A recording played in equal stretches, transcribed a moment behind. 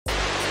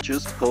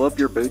Just pull up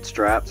your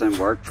bootstraps and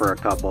work for a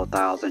couple of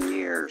thousand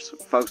years.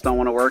 Folks don't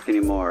want to work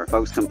anymore.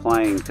 Folks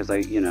complain because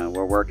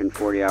we're working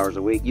 40 hours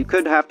a week. You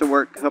could have to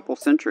work a couple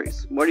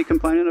centuries. What are you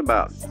complaining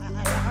about?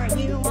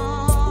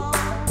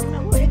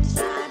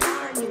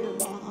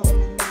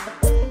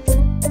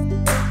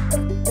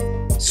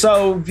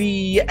 So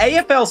the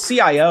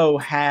AFL-CIO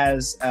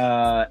has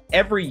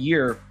every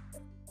year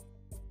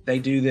they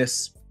do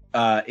this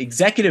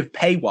executive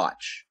pay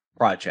watch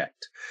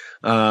project.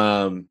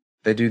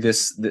 They do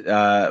this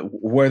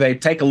where they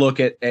take a look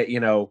at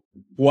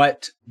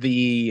what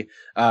the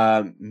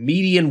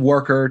median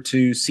worker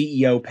to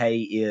CEO pay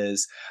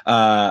is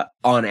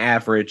on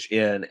average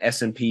in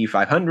S&P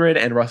 500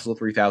 and Russell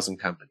 3000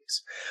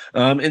 companies.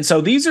 And so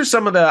these are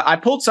I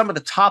pulled some of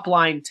the top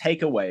line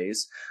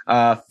takeaways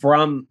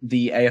from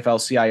the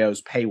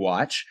AFL-CIO's pay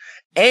watch.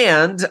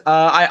 And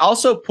I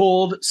also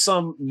pulled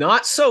some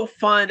not so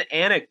fun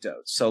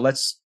anecdotes. So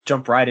let's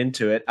jump right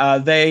into it.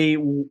 They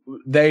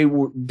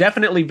were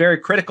definitely very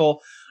critical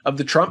of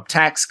the Trump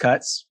tax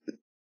cuts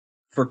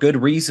for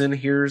good reason.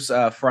 Here's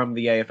from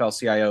the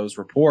AFL-CIO's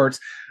reports.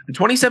 The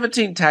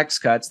 2017 tax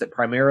cuts that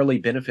primarily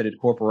benefited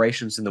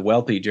corporations and the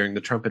wealthy during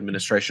the Trump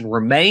administration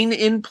remain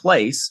in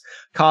place,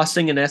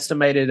 costing an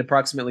estimated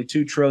approximately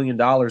 $2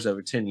 trillion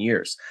over 10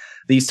 years.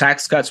 These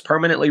tax cuts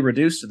permanently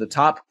reduced the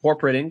top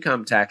corporate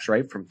income tax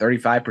rate from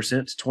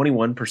 35% to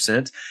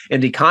 21%,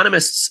 and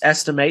economists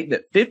estimate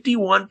that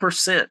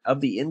 51% of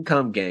the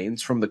income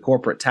gains from the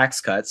corporate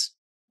tax cuts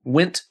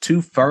went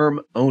to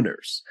firm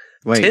owners.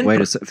 Wait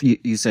a second.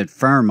 You said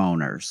firm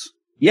owners.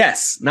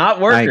 Yes,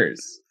 not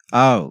workers.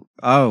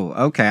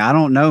 Okay. I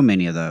don't know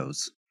many of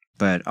those,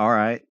 but all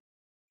right.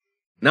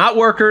 Not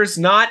workers,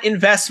 not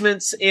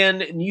investments in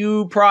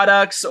new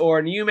products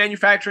or new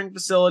manufacturing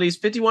facilities.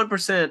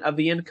 51% of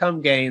the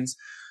income gains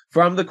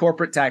from the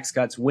corporate tax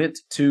cuts went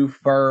to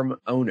firm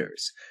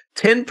owners.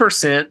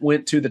 10%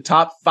 went to the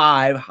top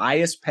 5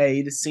 highest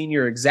paid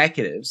senior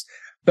executives.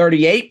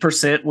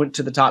 38% went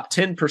to the top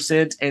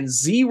 10%, and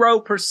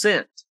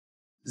 0%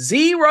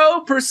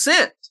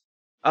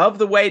 of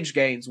the wage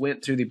gains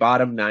went to the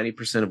bottom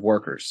 90% of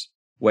workers.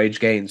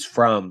 Wage gains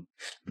from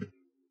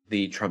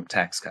the Trump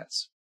tax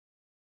cuts.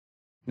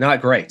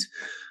 Not great.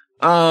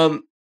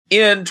 In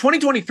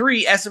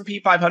 2023, S&P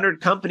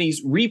 500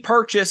 companies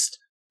repurchased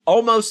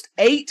almost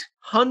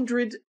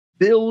 $800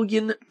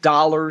 billion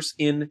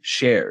in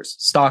shares,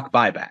 stock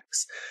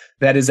buybacks.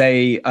 That is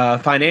a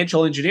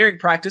financial engineering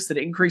practice that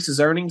increases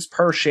earnings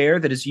per share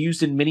that is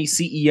used in many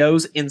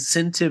CEOs'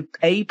 incentive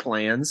pay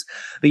plans.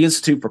 The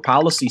Institute for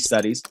Policy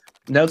Studies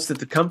notes that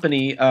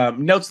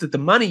the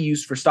money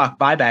used for stock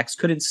buybacks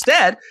could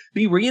instead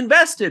be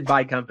reinvested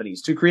by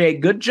companies to create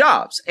good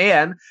jobs,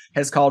 and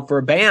has called for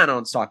a ban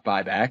on stock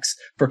buybacks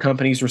for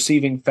companies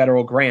receiving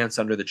federal grants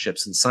under the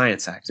CHIPS and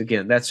Science Act.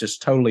 Again, that's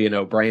just totally a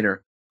no-brainer.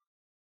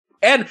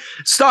 And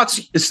stock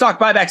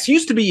buybacks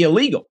used to be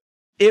illegal.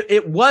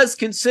 It was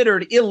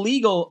considered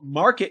illegal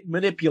market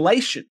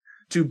manipulation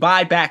to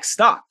buy back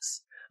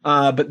stocks.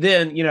 But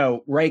then,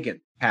 Reagan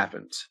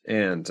happened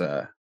and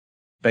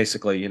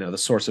basically, the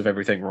source of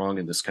everything wrong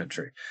in this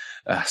country.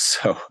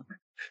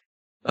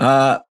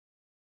 On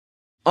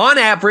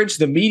average,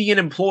 the median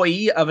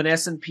employee of an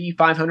S&P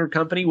 500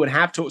 company would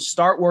have to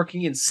start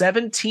working in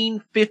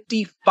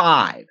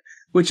 1755,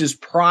 which is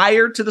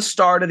prior to the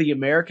start of the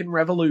American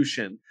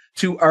Revolution,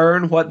 to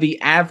earn what the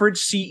average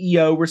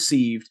CEO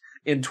received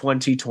in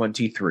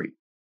 2023.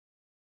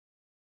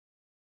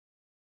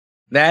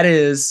 That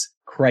is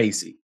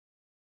crazy.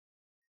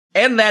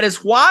 And that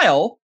is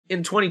while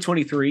in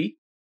 2023,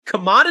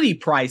 commodity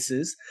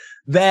prices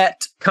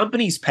that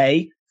companies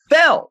pay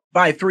fell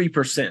by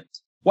 3%,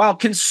 while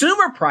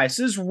consumer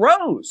prices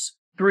rose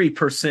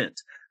 3%,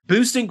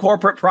 boosting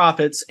corporate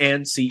profits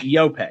and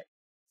CEO pay.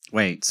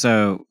 Wait,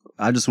 so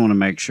I just want to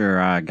make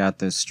sure I got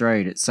this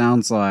straight. It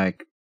sounds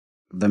like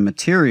the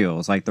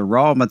materials, like the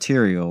raw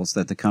materials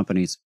that the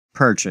companies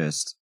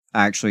purchased,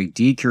 actually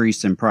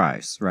decreased in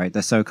price, right?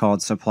 The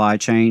so-called supply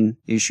chain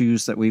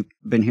issues that we've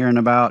been hearing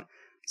about.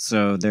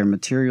 So their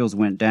materials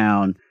went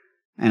down,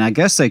 and I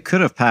guess they could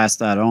have passed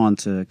that on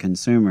to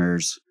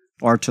consumers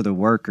or to the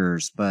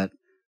workers, but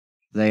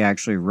they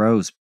actually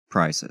rose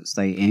prices.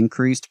 They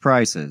increased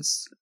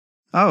prices.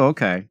 Oh,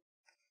 okay.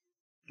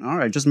 All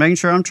right, just making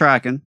sure I'm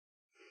tracking.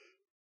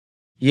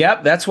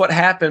 Yep, that's what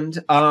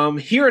happened.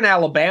 Here in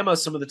Alabama,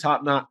 some of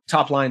the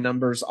top line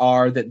numbers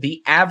are that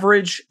the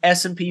average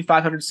S&P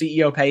 500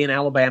 CEO pay in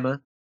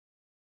Alabama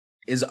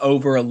is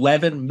over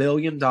 $11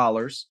 million.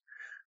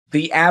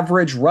 The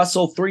average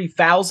Russell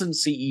 3000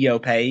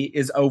 CEO pay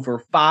is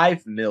over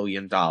 $5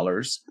 million.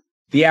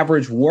 The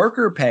average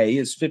worker pay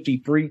is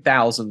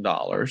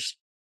 $53,000.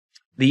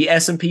 The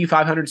S&P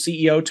 500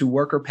 CEO to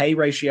worker pay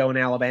ratio in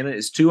Alabama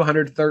is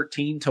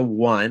 213 to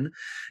 1,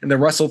 and the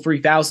Russell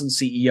 3000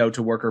 CEO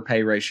to worker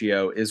pay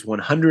ratio is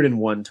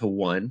 101 to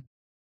 1.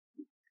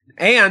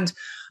 And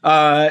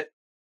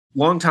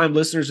longtime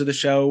listeners of the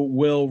show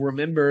will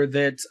remember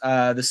that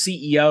the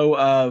CEO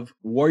of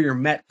Warrior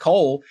Met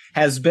Coal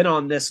has been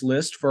on this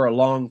list for a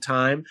long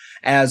time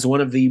as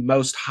one of the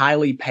most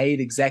highly paid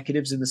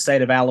executives in the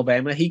state of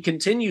Alabama. He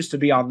continues to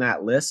be on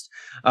that list,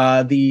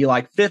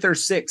 the fifth or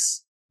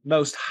sixth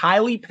most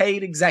highly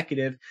paid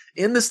executive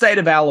in the state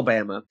of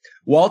Alabama.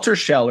 Walter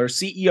Scheller,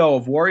 CEO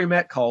of Warrior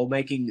Met Coal,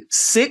 making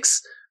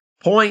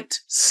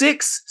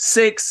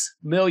 $6.66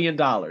 million.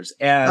 And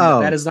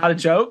that is not a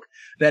joke.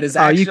 That is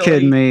actually, you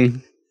kidding me?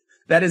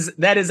 That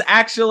is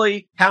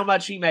actually how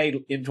much he made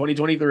in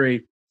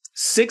 2023.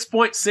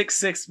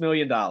 $6.66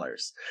 million.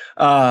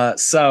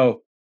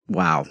 So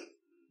wow.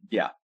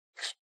 Yeah.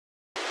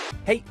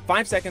 Hey,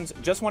 5 seconds.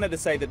 Just wanted to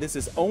say that this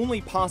is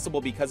only possible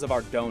because of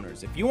our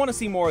donors. If you want to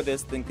see more of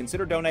this, then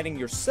consider donating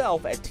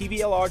yourself at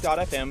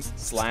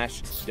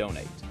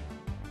tvlr.fm/donate.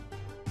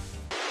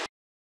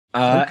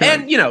 Okay.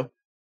 And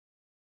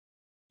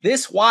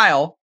this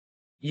while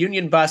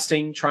union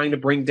busting, trying to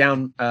bring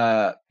down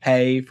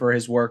pay for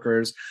his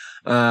workers,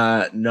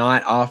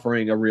 not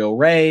offering a real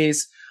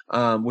raise,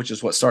 which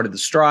is what started the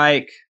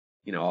strike,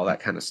 all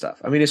that kind of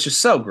stuff. I mean, it's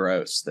just so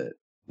gross that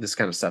this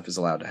kind of stuff is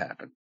allowed to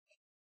happen.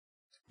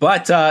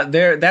 But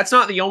that's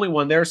not the only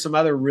one. There are some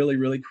other really,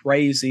 really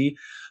crazy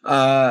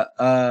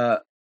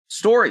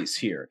stories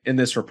here in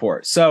this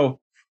report. So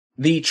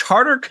the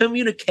Charter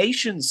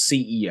Communications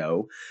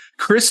CEO,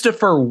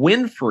 Christopher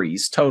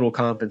Winfrey's total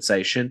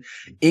compensation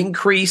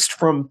increased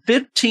from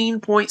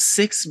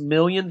 $15.6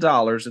 million in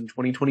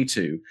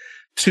 2022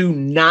 to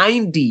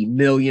 $90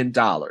 million in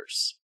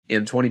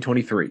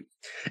 2023,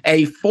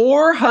 a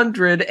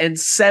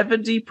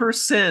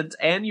 470%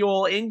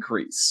 annual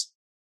increase.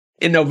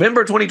 In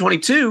November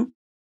 2022,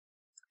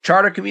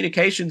 Charter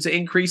Communications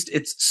increased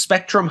its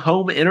Spectrum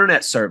home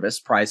internet service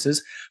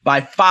prices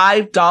by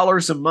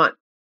 $5 a month,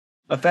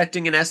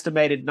 affecting an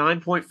estimated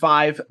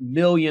 9.5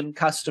 million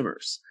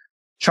customers.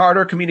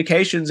 Charter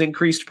Communications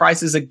increased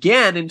prices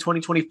again in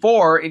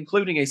 2024,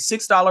 including a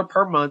 $6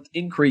 per month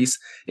increase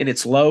in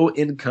its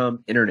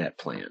low-income internet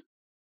plan.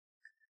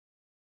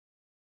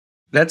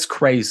 That's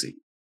crazy.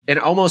 An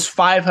almost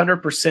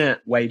 500%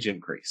 wage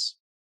increase.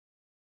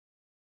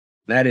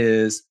 That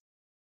is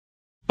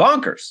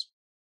bonkers.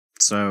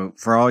 So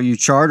for all you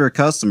Charter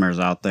customers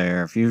out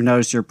there, if you've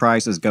noticed your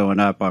prices going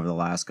up over the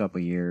last couple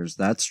of years,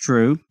 that's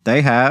true.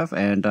 They have,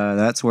 and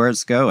that's where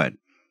it's going.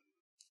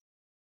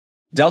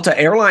 Delta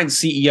Airlines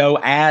CEO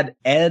Ed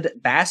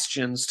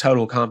Bastian's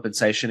total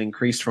compensation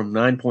increased from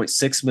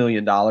 $9.6 million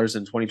in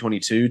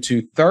 2022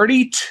 to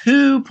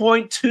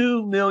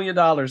 $32.2 million in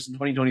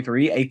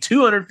 2023, a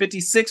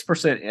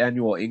 256%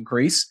 annual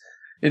increase.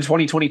 In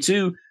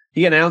 2022,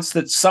 he announced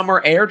that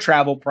summer air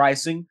travel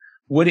pricing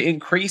would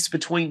increase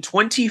between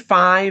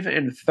 25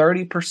 and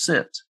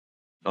 30%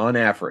 on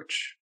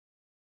average.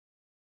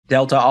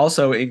 Delta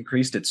also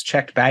increased its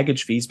checked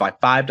baggage fees by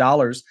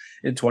 $5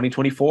 in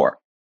 2024.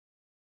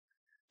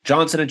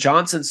 Johnson &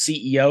 Johnson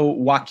CEO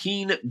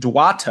Joaquin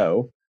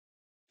Duato,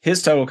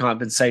 his total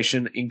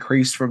compensation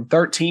increased from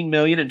 $13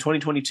 million in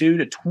 2022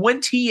 to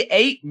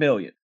 $28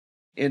 million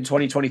in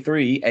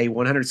 2023, a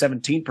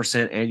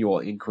 117% annual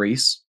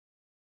increase.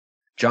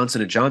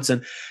 Johnson &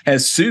 Johnson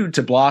has sued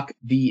to block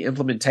the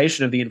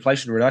implementation of the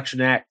Inflation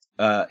Reduction Act's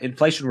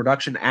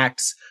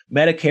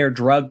Medicare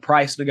drug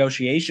price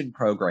negotiation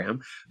program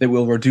that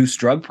will reduce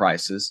drug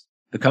prices.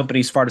 The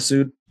company's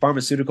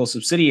pharmaceutical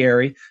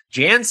subsidiary,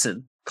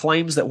 Janssen,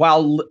 claims that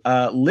while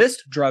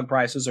list drug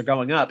prices are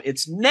going up,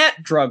 its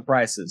net drug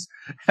prices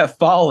have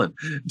fallen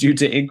due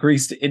to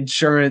increased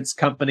insurance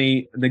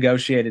company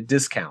negotiated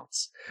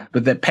discounts,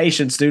 but that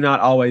patients do not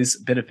always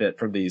benefit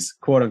from these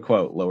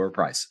quote-unquote lower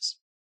prices.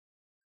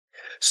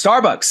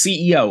 Starbucks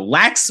CEO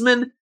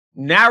Laxman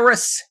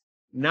Narasimhan.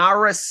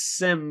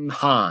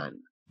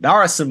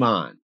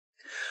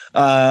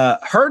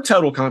 Her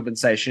total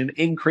compensation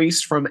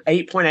increased from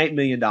 $8.8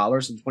 million in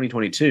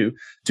 2022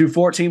 to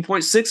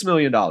 $14.6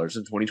 million in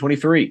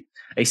 2023,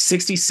 a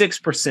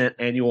 66%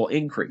 annual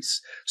increase.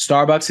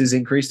 Starbucks has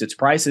increased its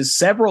prices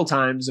several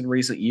times in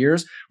recent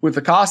years, with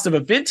the cost of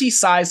a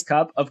venti-sized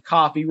cup of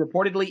coffee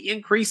reportedly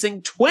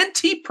increasing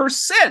 20%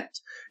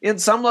 in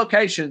some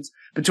locations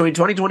between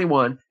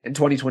 2021 and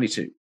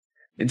 2022.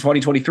 In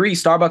 2023,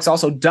 Starbucks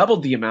also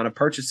doubled the amount of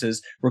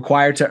purchases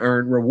required to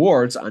earn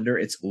rewards under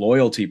its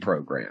loyalty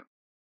program.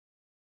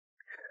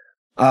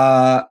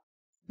 The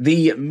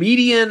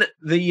median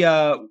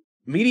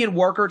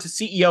worker to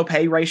CEO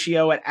pay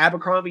ratio at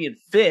Abercrombie and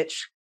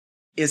Fitch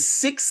is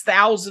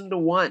 6,000 to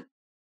 1.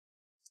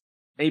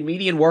 A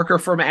median worker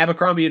from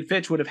Abercrombie and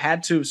Fitch would have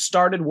had to have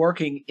started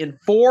working in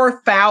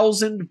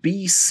 4000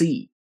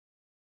 BC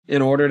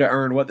in order to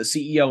earn what the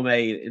CEO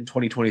made in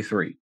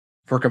 2023.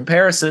 For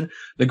comparison,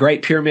 the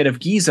Great Pyramid of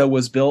Giza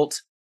was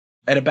built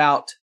at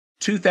about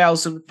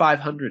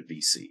 2500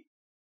 BC.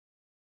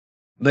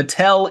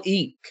 Mattel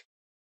Inc.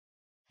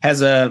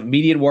 has a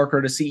median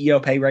worker to CEO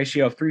pay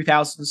ratio of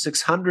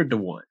 3,600 to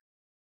 1.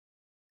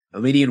 A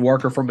median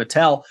worker from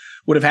Mattel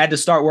would have had to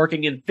start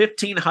working in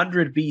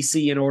 1500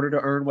 BC in order to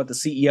earn what the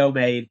CEO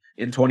made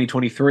in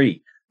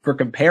 2023. For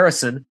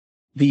comparison,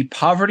 The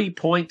Poverty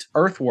Point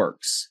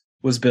Earthworks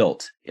was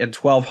built in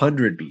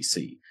 1200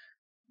 BC.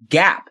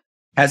 Gap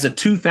has a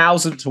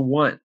 2,000 to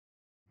 1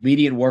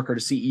 median worker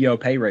to CEO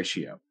pay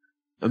ratio.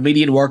 A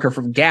median worker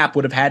from Gap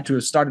would have had to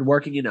have started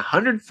working in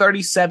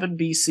 137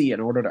 BC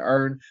in order to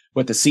earn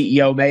what the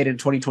CEO made in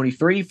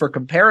 2023. For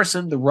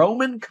comparison, the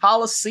Roman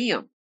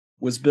Colosseum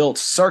was built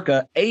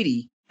circa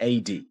 80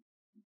 AD.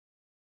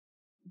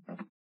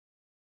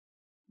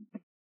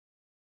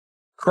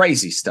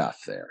 Crazy stuff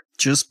there.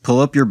 Just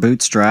pull up your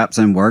bootstraps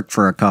and work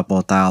for a couple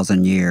of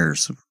thousand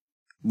years.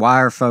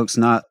 Why are folks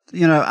not,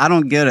 I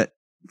don't get it.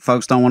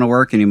 Folks don't want to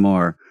work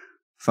anymore.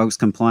 Folks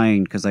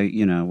complain because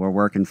we're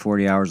working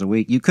 40 hours a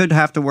week. You could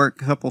have to work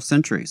a couple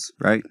centuries,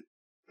 right?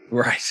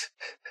 Right.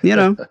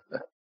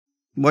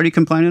 What are you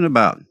complaining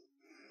about?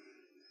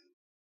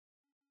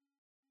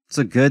 It's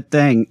a good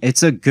thing.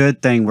 It's a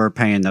good thing we're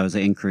paying those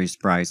increased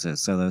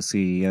prices so those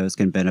CEOs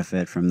can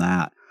benefit from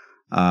that.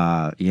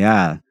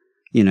 Yeah.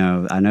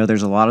 I know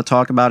there's a lot of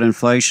talk about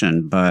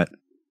inflation, but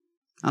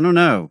I don't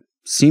know.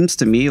 Seems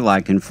to me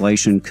like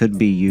inflation could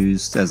be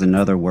used as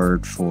another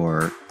word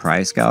for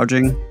price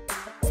gouging.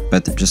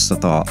 But just a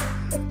thought.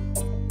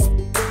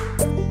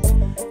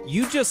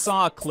 You just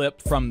saw a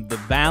clip from the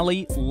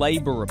Valley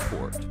Labor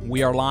Report.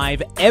 We are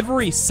live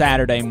every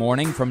Saturday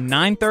morning from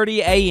 9:30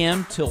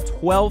 a.m. till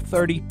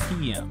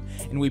 12:30 p.m.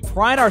 And we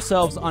pride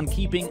ourselves on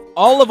keeping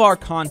all of our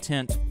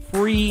content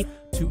free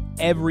to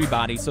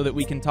everybody so that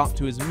we can talk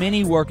to as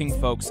many working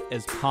folks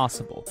as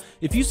possible.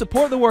 If you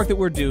support the work that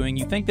we're doing,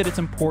 you think that it's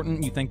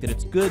important, you think that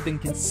it's good, then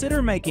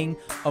consider making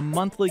a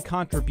monthly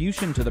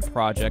contribution to the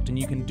project, and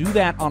you can do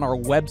that on our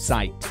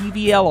website,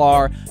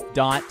 tvlr.fm.